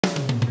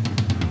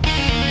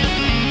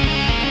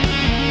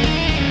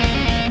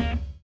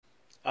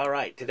All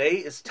right, today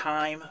is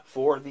time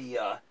for the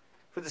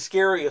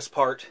scariest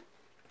part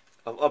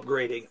of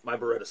upgrading my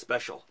Baretta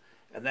Special,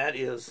 and that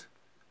is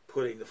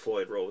putting the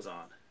Floyd rose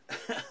on.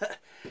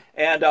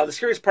 And the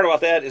scariest part about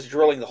that is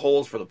drilling the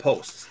holes for the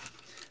posts.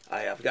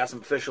 I have got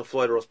some official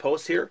Floyd rose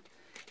posts here,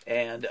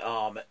 and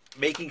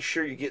making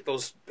sure you get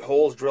those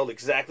holes drilled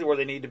exactly where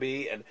they need to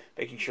be, and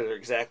making sure they're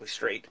exactly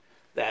straight.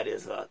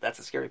 That's the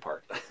scary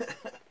part.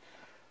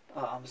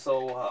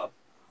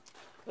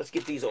 Let's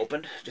get these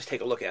opened. Just take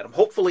a look at them.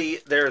 Hopefully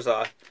there's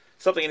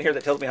something in here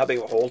that tells me how big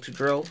of a hole to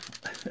drill,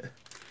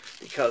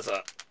 because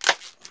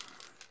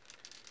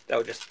that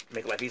would just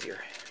make life easier.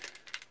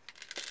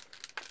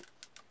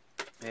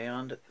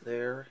 And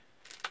there,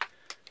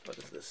 what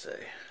does this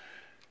say?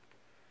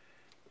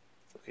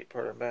 Okay,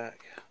 part on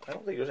back. I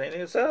don't think there's anything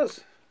that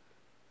says.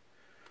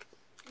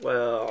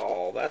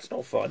 Well, that's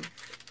no fun.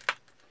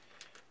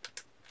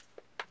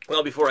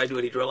 Well, before I do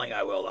any drilling,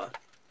 I will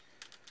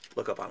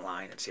look up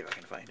online and see if I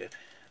can find it.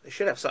 They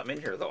should have something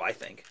in here, though, I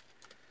think.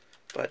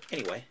 But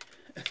anyway,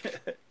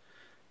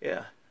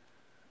 yeah,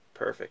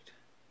 perfect.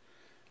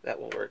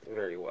 That will work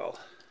very well.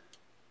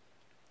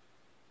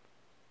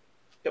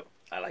 Yep,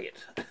 I like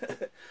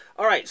it.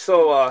 All right,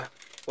 so,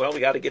 well, we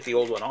got to get the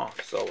old one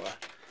off. So I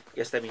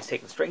guess that means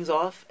taking the strings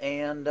off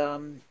and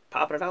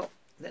popping it out.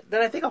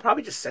 Then I think I'll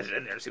probably just set it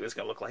in there and see what it's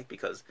going to look like,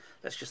 because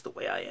that's just the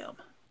way I am.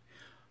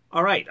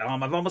 All right,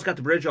 I've almost got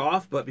the bridge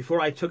off, but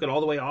before I took it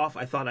all the way off,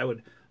 I thought I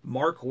would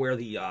mark where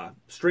the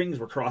strings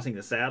were crossing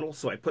the saddle.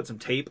 So I put some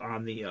tape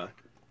on the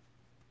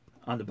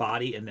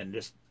body, and then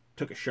just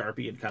took a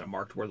Sharpie and kind of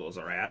marked where those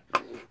are at.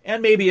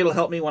 And maybe it'll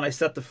help me when I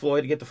set the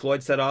Floyd, to get the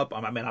Floyd set up.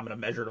 I mean, I'm going to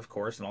measure it, of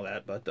course, and all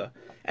that. But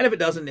and if it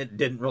doesn't, it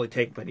didn't really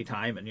take any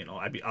time, and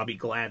I'll be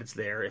glad it's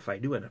there if I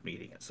do end up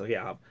needing it. So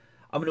yeah,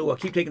 I'm going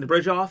to keep taking the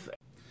bridge off.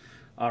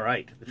 All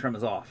right, the trim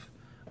is off.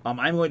 I'm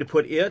going to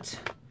put it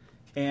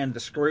and the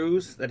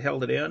screws that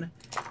held it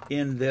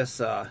in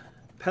this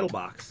pedal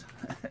box.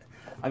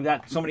 I've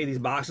got so many of these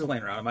boxes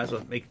laying around, I might as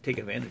well take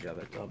advantage of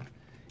it.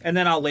 And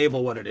then I'll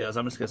label what it is.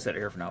 I'm just going to set it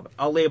here for now, but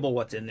I'll label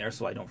what's in there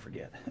so I don't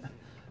forget.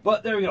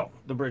 But there we go.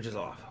 The bridge is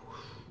off.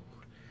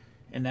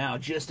 And now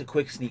just a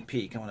quick sneak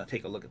peek. I want to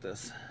take a look at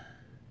this.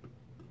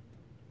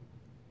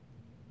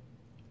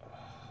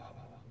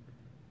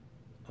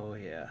 Oh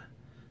yeah.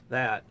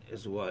 That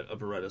is what a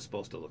Baretta is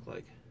supposed to look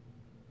like.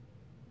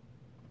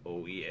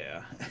 Oh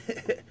yeah.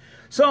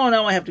 So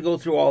now I have to go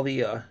through all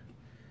the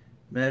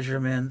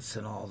measurements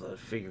and all the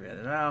figuring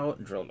it out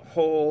and drill the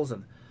holes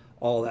and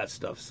all that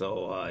stuff.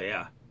 So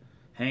yeah,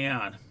 hang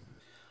on.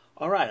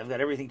 All right, I've got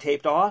everything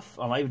taped off.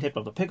 I even taped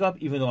off the pickup,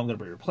 even though I'm going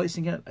to be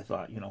replacing it. I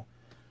thought,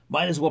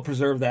 might as well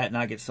preserve that and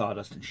not get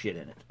sawdust and shit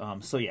in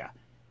it. So yeah.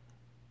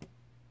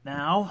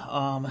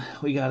 Now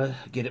we got to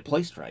get it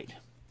placed right.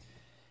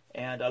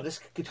 And this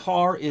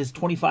guitar is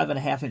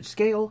 25.5-inch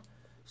scale.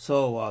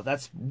 So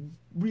that's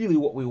really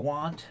what we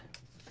want,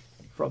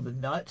 from the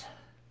nut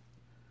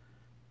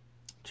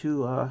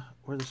to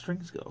where the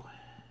strings go.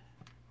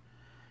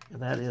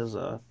 And that is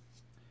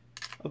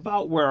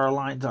about where our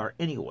lines are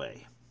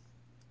anyway.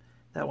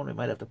 That one we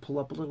might have to pull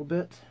up a little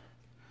bit.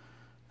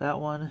 That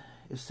one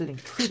is sitting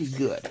pretty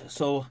good.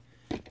 So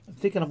I'm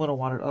thinking I'm going to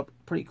want it up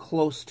pretty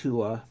close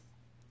to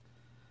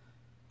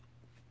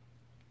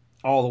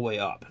all the way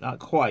up. Not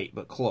quite,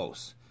 but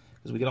close.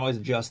 Because we can always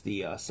adjust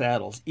the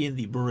saddles in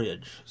the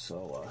bridge.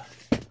 So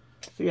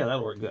yeah,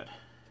 that'll work good.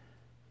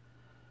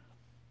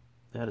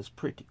 That is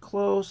pretty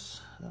close.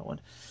 That one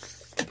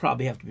will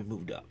probably have to be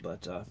moved up.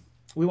 But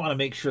we want to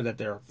make sure that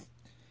they're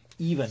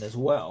even as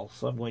well.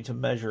 So I'm going to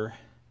measure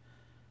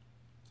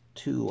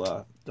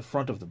to the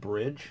front of the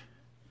bridge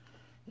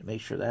and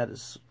make sure that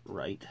is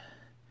right.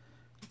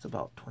 It's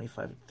about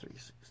 25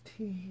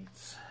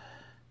 3/16.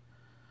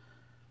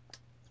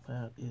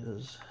 That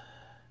is...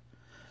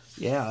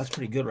 yeah, that's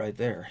pretty good right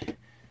there.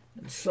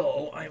 And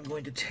so I'm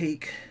going to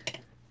take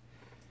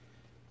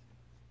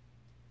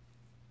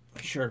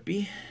my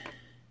Sharpie,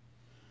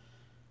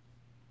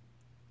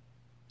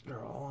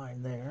 draw a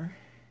line there.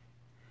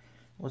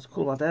 What's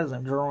cool about that is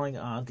I'm drawing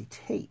on the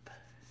tape.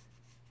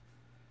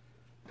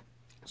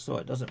 So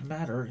it doesn't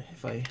matter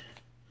if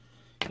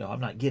I'm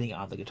not getting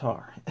on the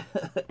guitar.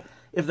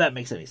 If that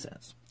makes any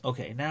sense.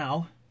 Okay,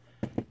 now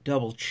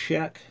double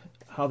check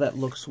how that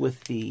looks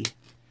with the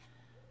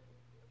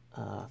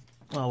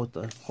with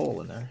the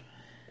hole in there.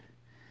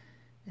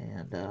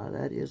 And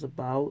that is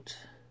about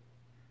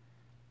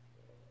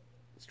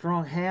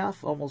strong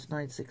half, almost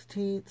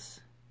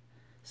 9/16.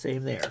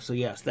 Same there. So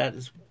yes, that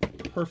is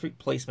perfect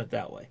placement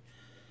that way.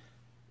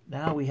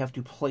 Now we have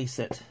to place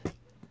it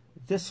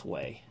this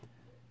way.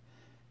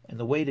 And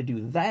the way to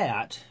do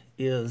that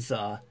is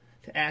to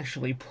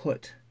actually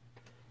put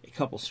a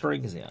couple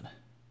strings in.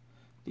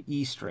 The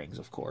E strings,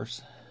 of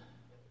course.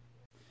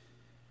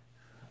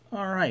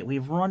 All right,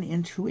 we've run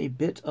into a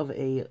bit of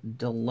a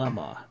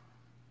dilemma.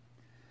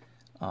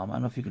 I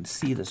don't know if you can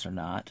see this or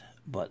not,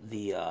 but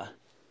the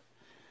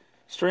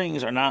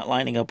strings are not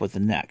lining up with the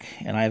neck,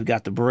 and I've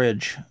got the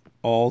bridge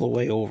all the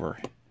way over.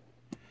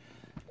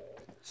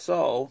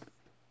 So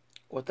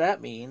what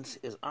that means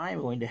is I'm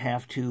going to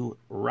have to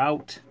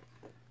route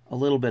a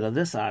little bit of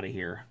this out of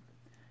here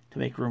to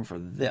make room for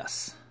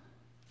this.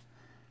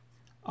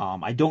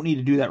 I don't need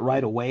to do that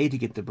right away to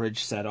get the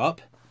bridge set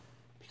up,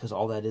 because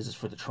all that is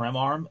for the trem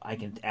arm. I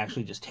can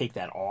actually just take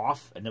that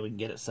off, and then we can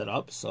get it set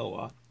up.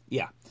 So,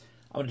 yeah.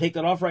 I'm going to take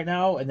that off right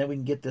now, and then we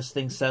can get this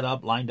thing set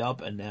up, lined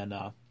up, and then,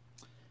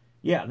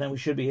 yeah, then we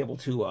should be able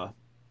to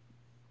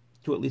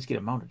at least get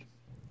it mounted.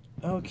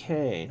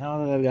 Okay,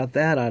 now that I've got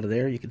that out of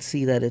there, you can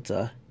see that it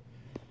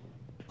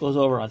goes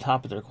over on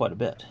top of there quite a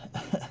bit.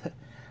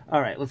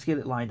 All right, let's get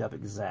it lined up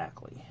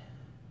exactly.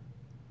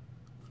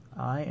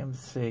 I am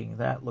saying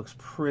that looks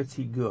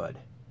pretty good.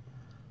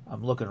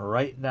 I'm looking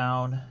right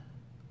down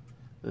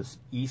this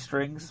E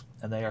strings,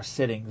 and they are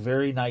sitting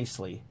very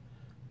nicely,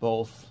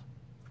 both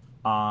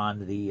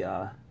on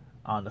the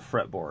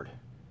fretboard.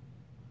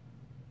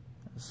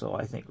 So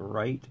I think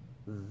right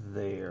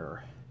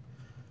there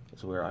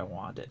is where I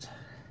want it.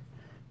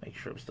 Make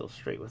sure I'm still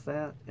straight with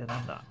that, and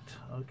I'm not.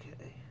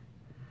 Okay,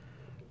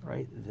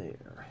 right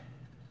there.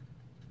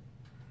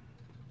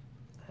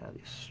 That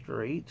is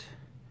straight.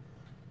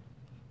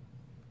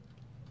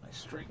 My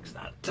string's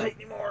not tight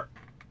anymore.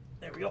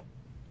 There we go.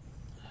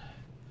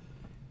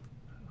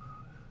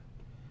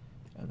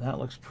 And that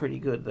looks pretty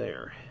good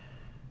there.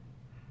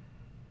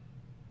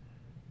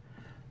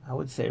 I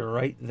would say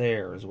right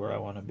there is where I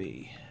want to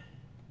be.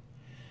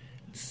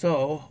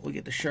 So, we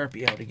get the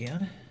Sharpie out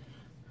again.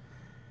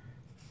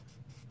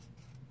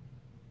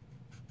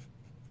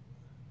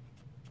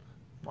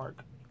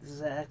 Mark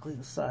exactly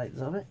the sides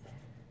of it.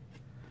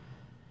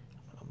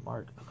 I'm going to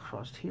mark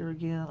across here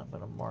again. I'm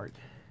going to mark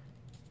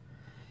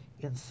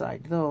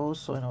inside those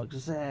so I know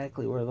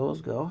exactly where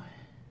those go.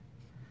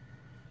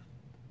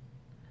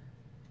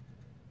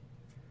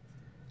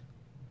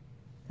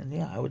 And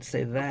yeah, I would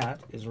say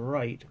that is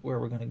right where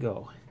we're going to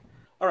go.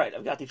 All right,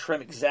 I've got the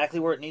trim exactly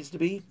where it needs to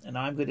be, and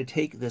I'm going to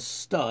take this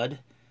stud,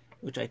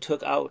 which I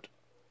took out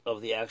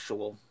of the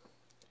actual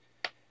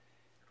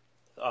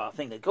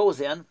thing that goes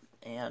in,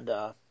 and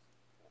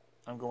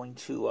I'm going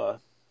to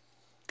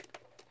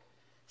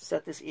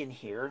set this in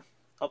here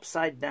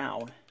upside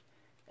down,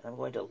 and I'm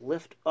going to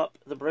lift up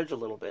the bridge a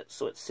little bit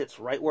so it sits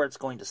right where it's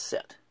going to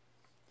sit.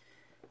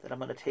 Then I'm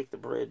going to take the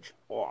bridge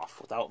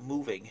off without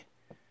moving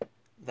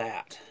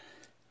that.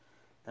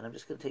 Then I'm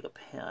just going to take a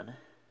pen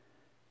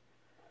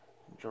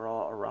and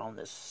draw around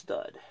this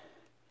stud,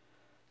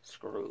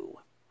 screw,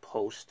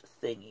 post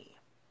thingy.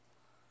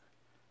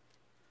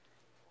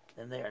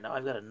 And there, now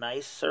I've got a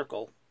nice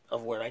circle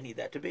of where I need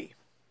that to be.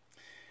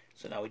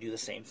 So now we do the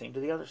same thing to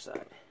the other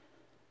side.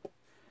 I'm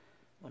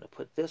going to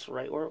put this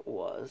right where it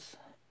was,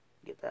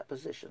 get that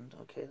positioned.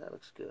 Okay, that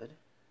looks good.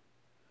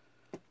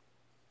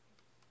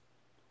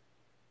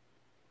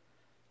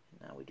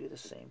 Now we do the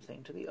same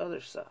thing to the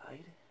other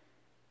side.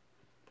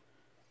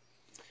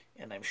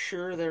 And I'm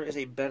sure there is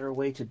a better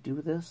way to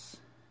do this.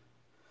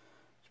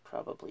 There's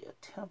probably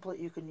a template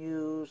you can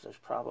use. There's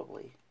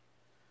probably...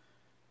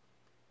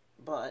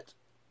 But,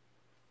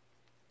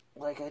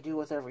 like I do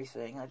with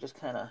everything, I just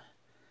kind of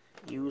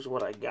use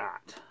what I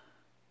got.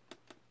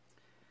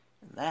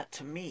 And that,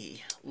 to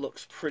me,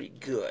 looks pretty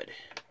good.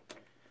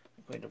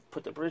 I'm going to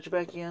put the bridge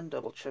back in,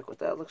 double check what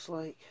that looks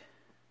like.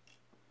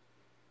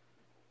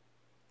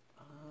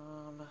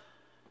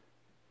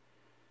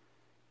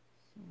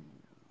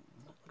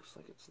 Looks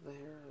like it's there.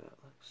 That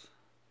looks...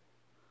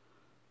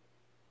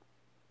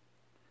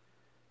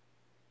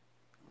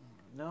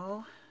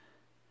 No.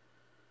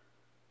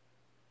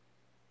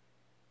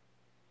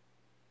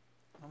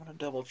 I'm going to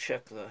double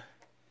check the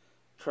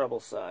treble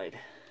side.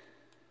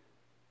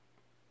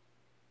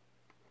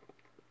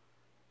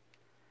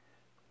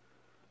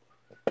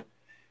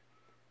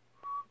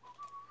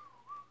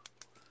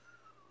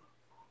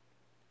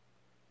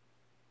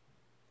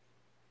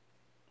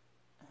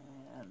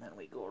 And then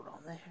we go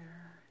around there.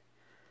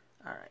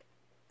 Alright,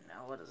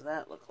 now what does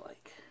that look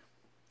like?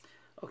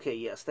 Okay,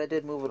 yes, that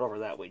did move it over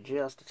that way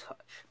just a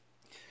touch.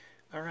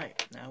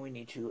 Alright, now we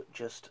need to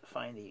just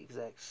find the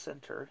exact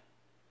center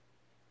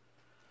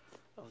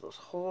of those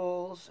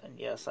holes, and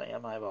yes, I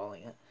am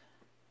eyeballing it.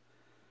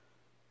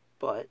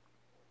 But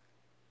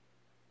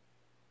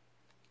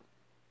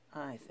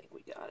I think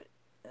we got it.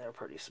 They're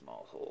pretty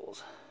small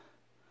holes.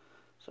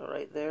 So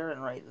right there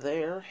and right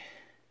there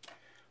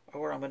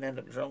are where I'm going to end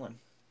up drilling.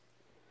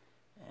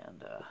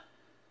 And,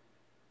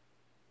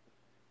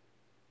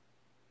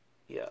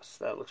 yes,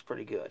 that looks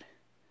pretty good.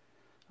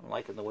 I'm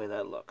liking the way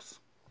that looks.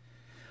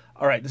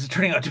 All right, this is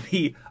turning out to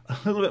be a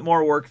little bit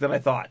more work than I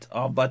thought,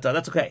 but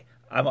that's okay.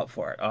 I'm up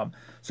for it.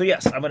 So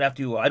yes, I'm gonna have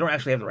to. I don't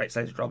actually have the right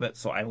size drill bit,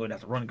 so I'm going to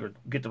have to run and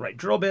get the right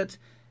drill bit.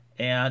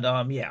 And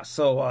yeah,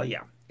 so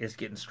yeah, it's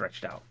getting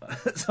stretched out.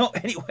 So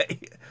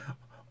anyway,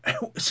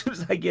 as soon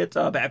as I get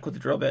back with the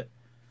drill bit,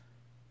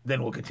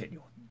 then we'll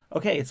continue.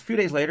 Okay, it's a few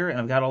days later, and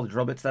I've got all the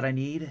drill bits that I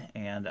need,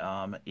 and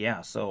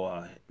yeah,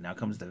 so now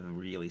comes the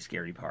really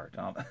scary part.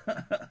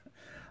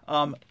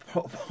 Hard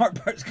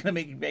part's gonna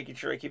be making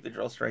sure I keep the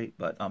drill straight,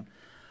 but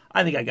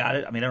I think I got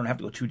it. I mean, I don't have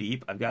to go too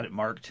deep. I've got it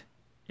marked.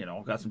 You know,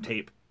 I've got some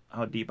tape,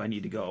 how deep I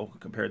need to go.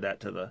 Compared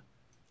that to the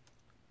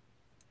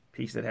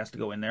piece that has to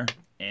go in there.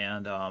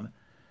 And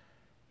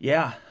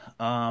yeah,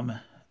 oh,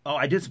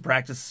 I did some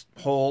practice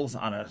holes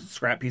on a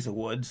scrap piece of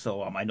wood,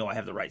 so I know I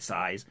have the right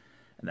size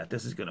and that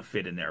this is going to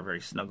fit in there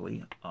very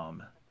snugly.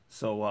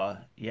 So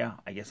yeah,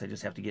 I guess I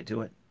just have to get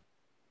to it.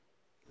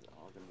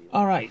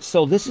 All right,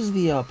 so this is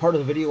the part of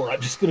the video where I'm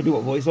just going to do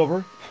a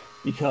voiceover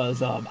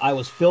because I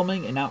was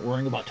filming and not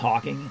worrying about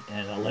talking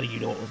and letting you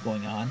know what was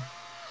going on.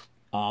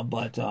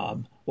 But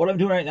what I'm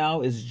doing right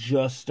now is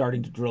just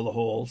starting to drill the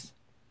holes.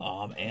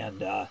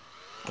 And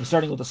I'm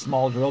starting with a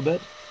small drill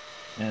bit,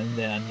 and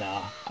then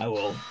I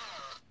will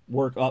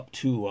work up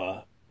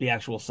to the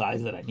actual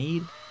size that I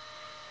need.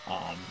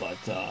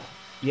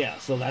 Yeah,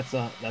 so that's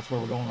where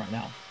we're going right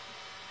now.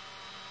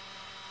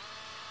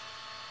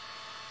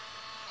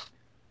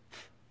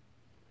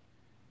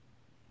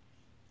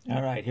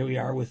 All right, here we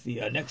are with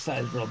the next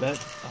size drill bit.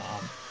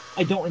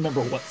 I don't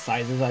remember what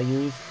sizes I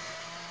used,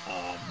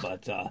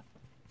 but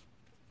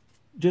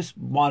just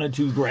wanted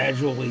to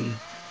gradually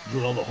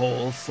drill the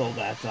holes so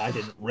that I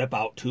didn't rip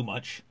out too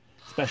much.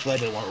 Especially I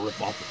didn't want to rip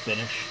off the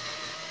finish.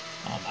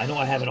 I know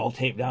I have it all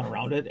taped down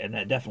around it, and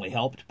that definitely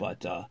helped,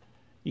 but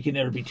you can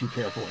never be too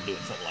careful when doing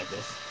something like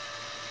this.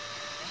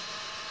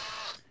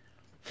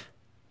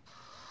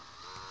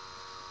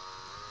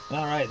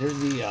 All right, there's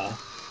the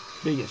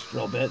biggest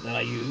drill bit that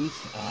I used.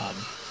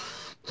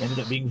 Ended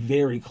up being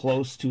very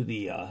close to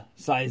the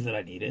size that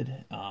I needed.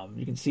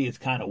 You can see it's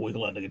kind of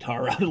wiggling the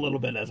guitar around a little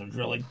bit as I'm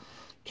drilling,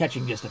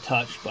 catching just a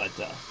touch, but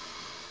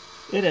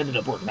it ended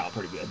up working out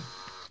pretty good.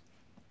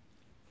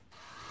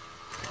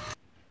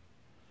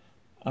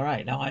 All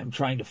right, now I'm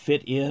trying to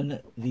fit in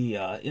the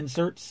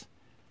inserts,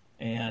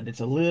 and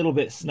it's a little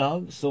bit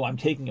snug, so I'm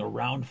taking a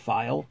round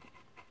file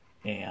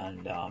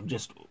and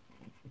just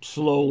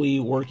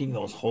slowly working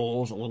those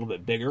holes a little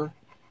bit bigger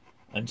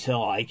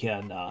until I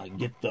can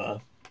get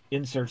the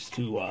inserts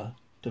to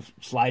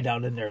slide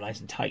down in there nice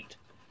and tight.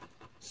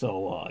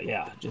 So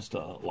yeah, just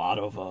a lot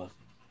of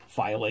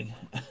filing,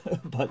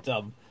 but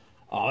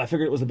I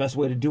figured it was the best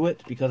way to do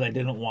it because I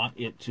didn't want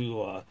it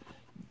to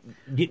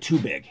get too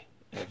big.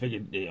 I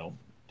figured, you know,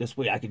 this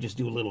way I could just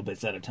do little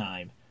bits at a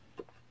time.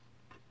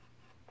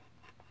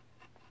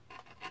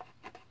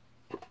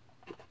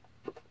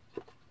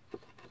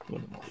 A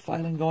little bit more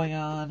filing going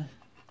on.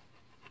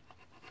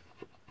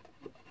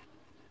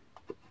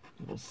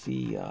 We'll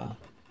see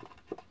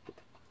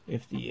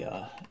if the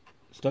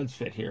studs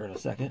fit here in a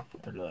second,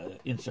 or the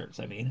inserts,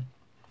 I mean.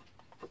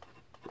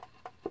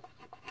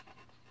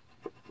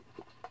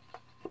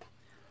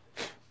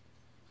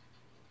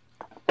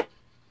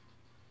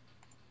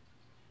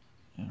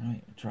 All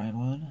right, trying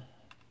one.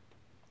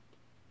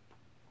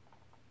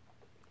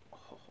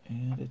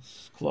 And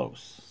it's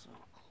close. So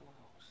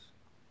close.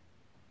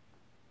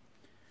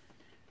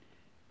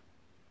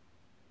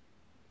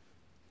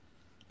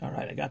 All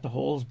right, I got the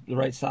holes the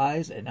right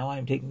size, and now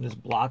I'm taking this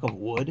block of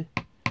wood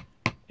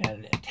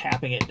and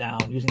tapping it down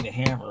using the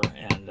hammer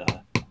and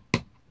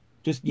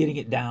just getting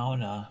it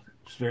down,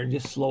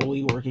 just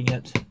slowly working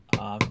it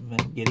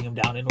and getting them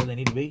down in where they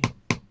need to be.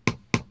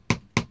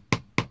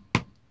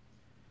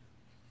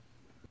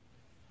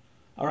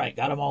 All right,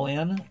 got them all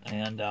in,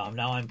 and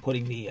now I'm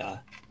putting the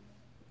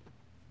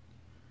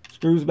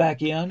screws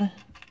back in,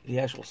 the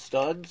actual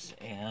studs,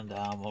 and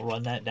we'll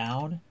run that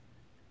down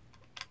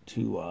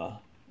to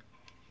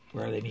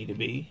where they need to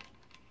be,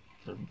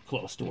 or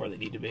close to where they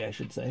need to be, I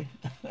should say.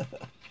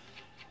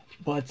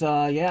 But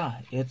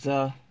yeah, it's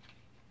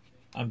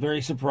I'm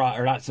very surprised,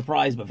 or not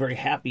surprised, but very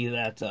happy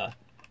that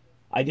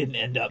I didn't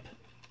end up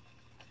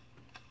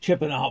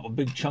chipping out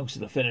big chunks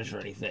of the finish or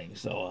anything.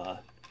 So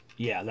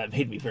yeah, that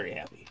made me very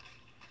happy.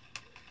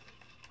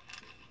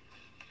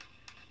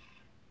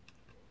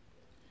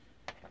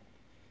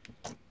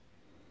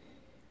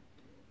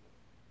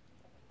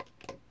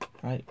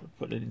 All right, we're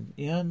putting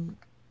it in,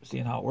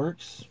 seeing how it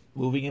works,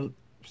 moving it,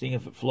 seeing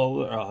if it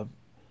flows,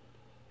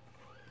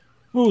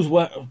 moves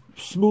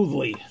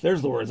smoothly.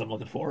 There's the words I'm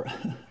looking for.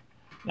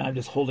 Now I'm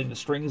just holding the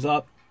strings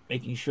up,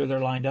 making sure they're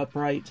lined up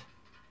right,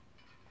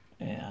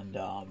 and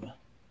I'm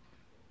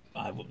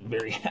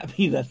very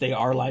happy that they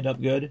are lined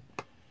up good.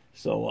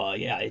 So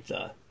yeah, it's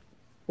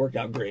worked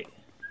out great.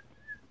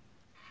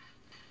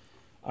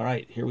 All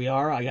right, here we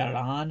are. I got it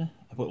on.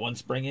 I put one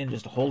spring in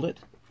just to hold it,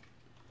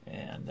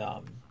 and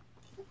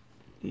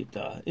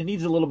it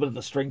needs a little bit of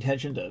the string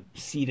tension to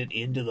seat it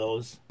into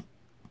those,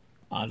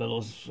 onto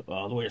those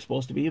the way it's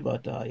supposed to be.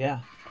 But yeah.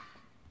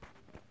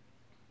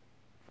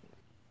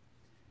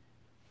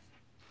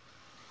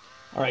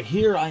 All right,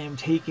 here I am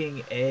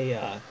taking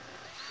I'm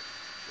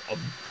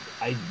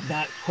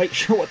not quite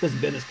sure what this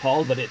bit is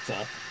called, but it's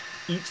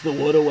eats the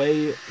wood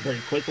away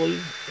very quickly.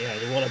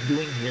 And what I'm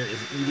doing here is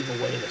eating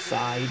away the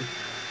side,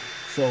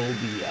 so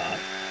the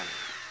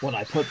when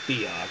I put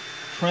the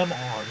trem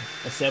arm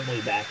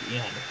assembly back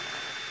in,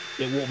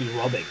 it won't be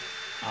rubbing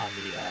on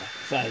the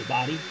side of the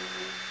body.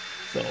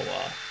 So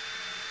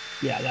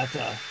yeah, that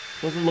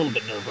was a little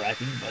bit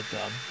nerve-wracking, but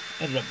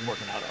ended up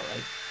working out all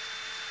right.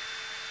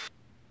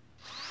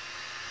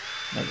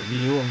 Another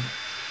view of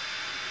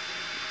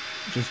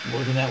just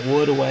working that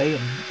wood away,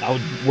 and I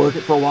would work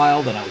it for a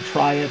while, then I would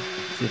try it,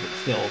 see if it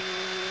still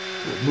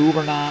would move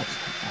or not.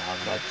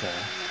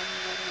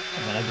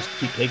 And then I just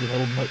keep taking a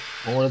little bit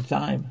more at a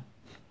time.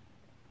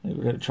 I think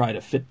we're going to try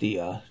to fit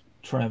the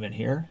trim in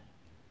here.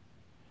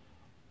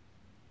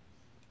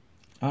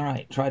 All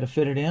right, try to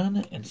fit it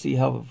in and see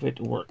how it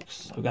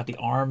works. I've got the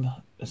arm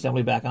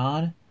assembly back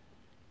on,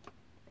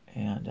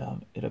 and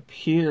it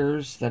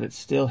appears that it's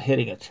still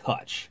hitting a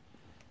touch.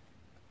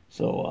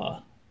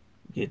 So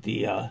get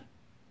the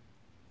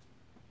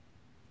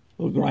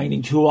little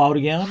grinding tool out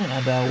again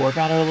and work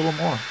on it a little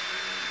more.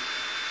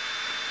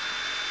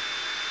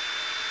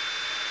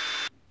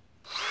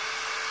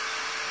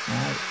 All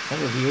right,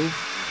 another view.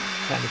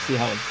 Kind of see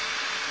how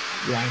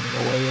it's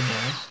grinding away in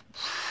there.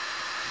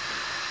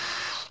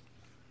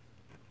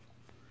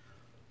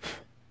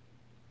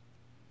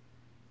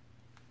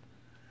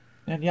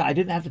 And yeah, I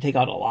didn't have to take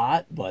out a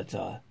lot, but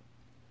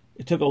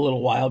it took a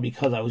little while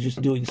because I was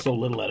just doing so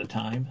little at a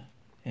time.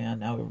 And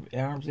now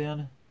arm's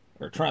in,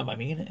 or trim, I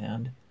mean,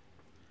 and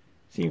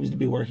seems to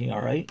be working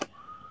all right.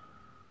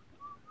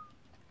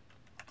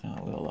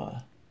 Now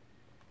we'll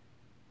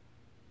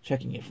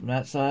checking it from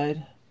that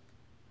side.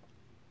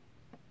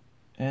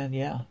 And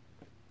yeah.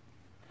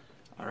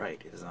 All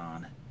right, it is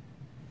on.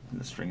 And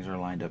the strings are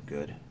lined up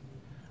good.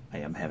 I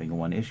am having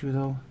one issue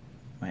though.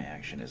 My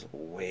action is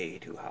way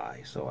too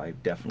high, so I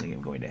definitely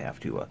am going to have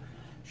to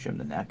shim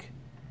the neck.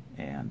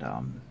 And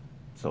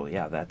so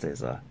yeah, that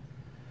is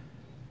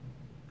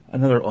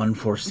another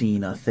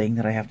unforeseen thing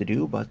that I have to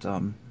do, but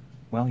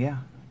well, yeah,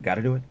 got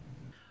to do it.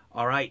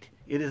 All right,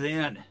 it is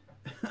in.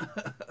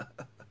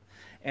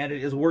 And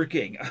it is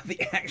working.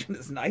 The action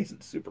is nice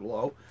and super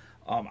low.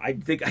 I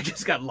think I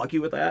just got lucky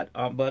with that.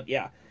 But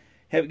yeah,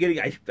 I had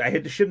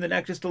to shim the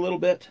neck just a little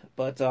bit,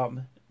 but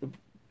the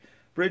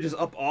bridge is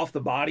up off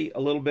the body a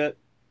little bit.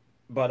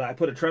 But I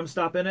put a trim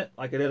stop in it,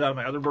 like I did on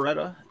my other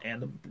Baretta,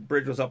 and the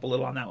bridge was up a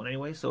little on that one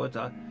anyway. So it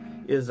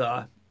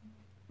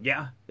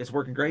yeah, it's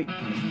working great.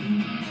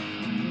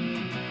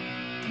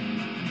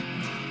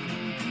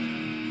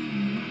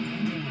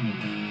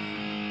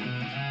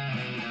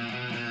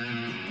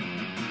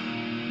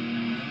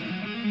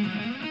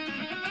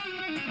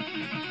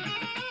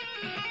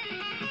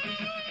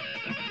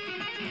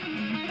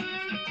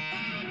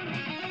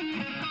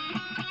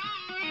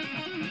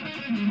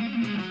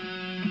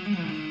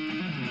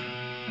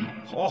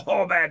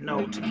 Oh, bad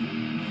note.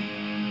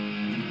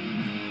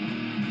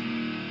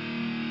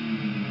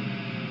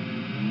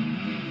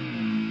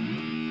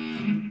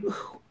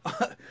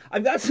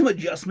 I've got some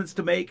adjustments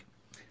to make.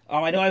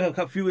 I know I have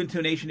a few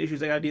intonation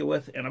issues I got to deal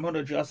with, and I'm going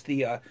to adjust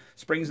the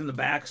springs in the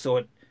back so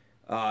it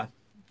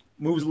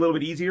moves a little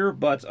bit easier,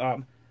 but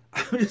I'm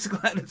just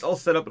glad it's all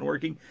set up and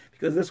working,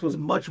 because this was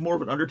much more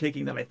of an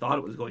undertaking than I thought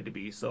it was going to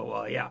be.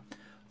 So, yeah.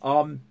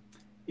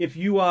 If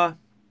you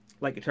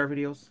like guitar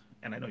videos,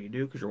 and I know you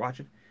do because you're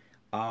watching,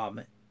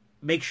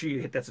 make sure you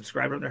hit that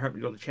subscribe button there, help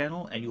me grow the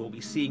channel, and you will be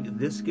seeing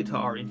this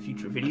guitar in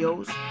future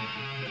videos.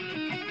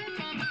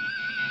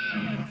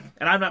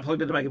 And I'm not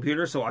plugged into my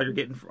computer, so all you're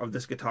getting of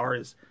this guitar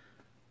is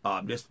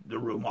just the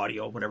room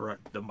audio, whatever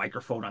the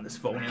microphone on this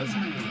phone is.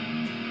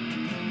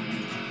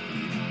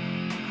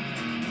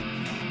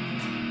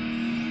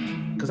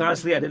 Because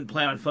honestly, I didn't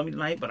plan on filming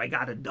tonight, but I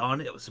got it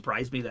done. It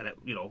surprised me that it,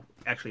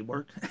 actually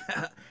worked.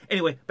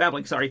 Anyway,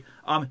 babbling, sorry.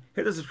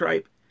 Hit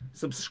the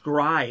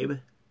subscribe.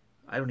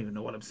 I don't even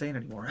know what I'm saying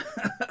anymore.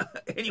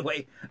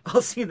 Anyway,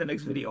 I'll see you in the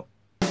next video.